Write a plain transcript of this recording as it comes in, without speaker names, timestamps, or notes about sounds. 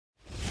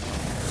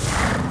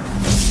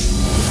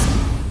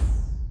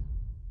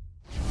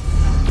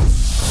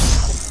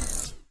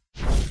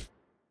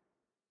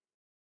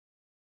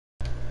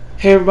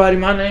Hey everybody,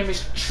 my name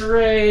is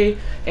Trey,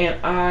 and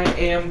I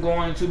am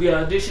going to be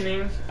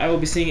auditioning. I will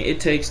be singing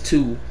It Takes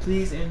Two.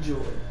 Please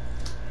enjoy.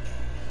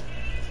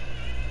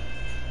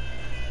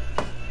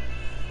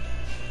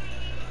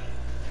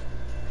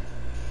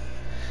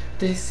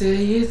 They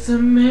say it's a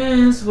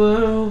man's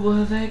world,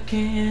 well that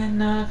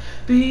cannot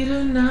be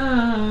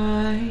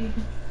denied.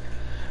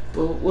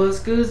 But what's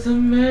good's a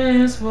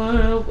man's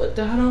world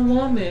without a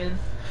woman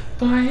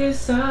by his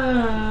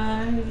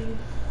side?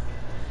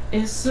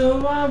 And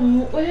so I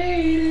will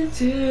wait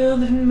until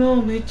the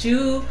moment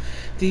you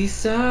decide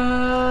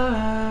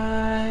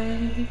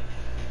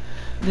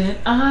that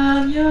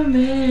I'm your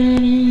man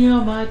and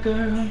you're my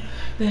girl.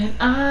 Then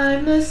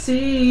I'm the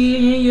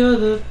sea and you're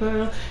the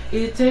pearl.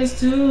 It takes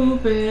two,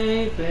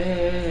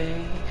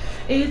 baby.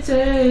 It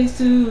takes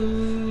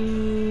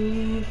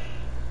two.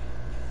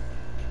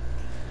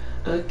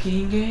 A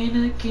king ain't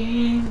a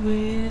king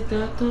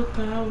without the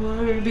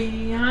power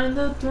behind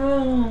the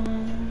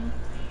throne.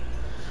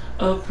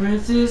 A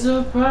prince is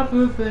a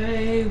proper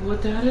babe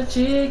without a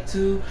chick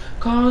to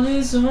call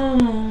his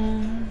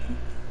own.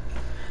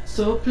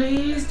 So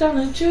please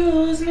don't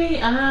choose me,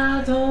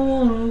 I don't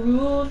wanna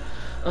rule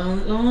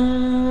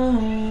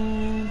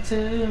alone.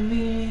 Tell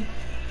me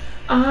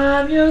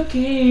I'm your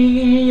king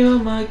and you're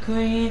my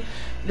queen,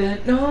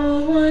 that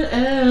no one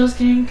else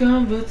can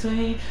come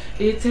between.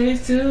 It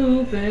takes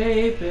two,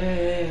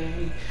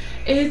 baby.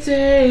 It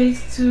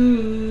takes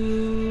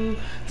two.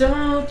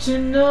 Don't you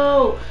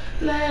know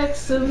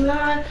Lex a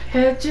lot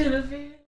had Genevieve?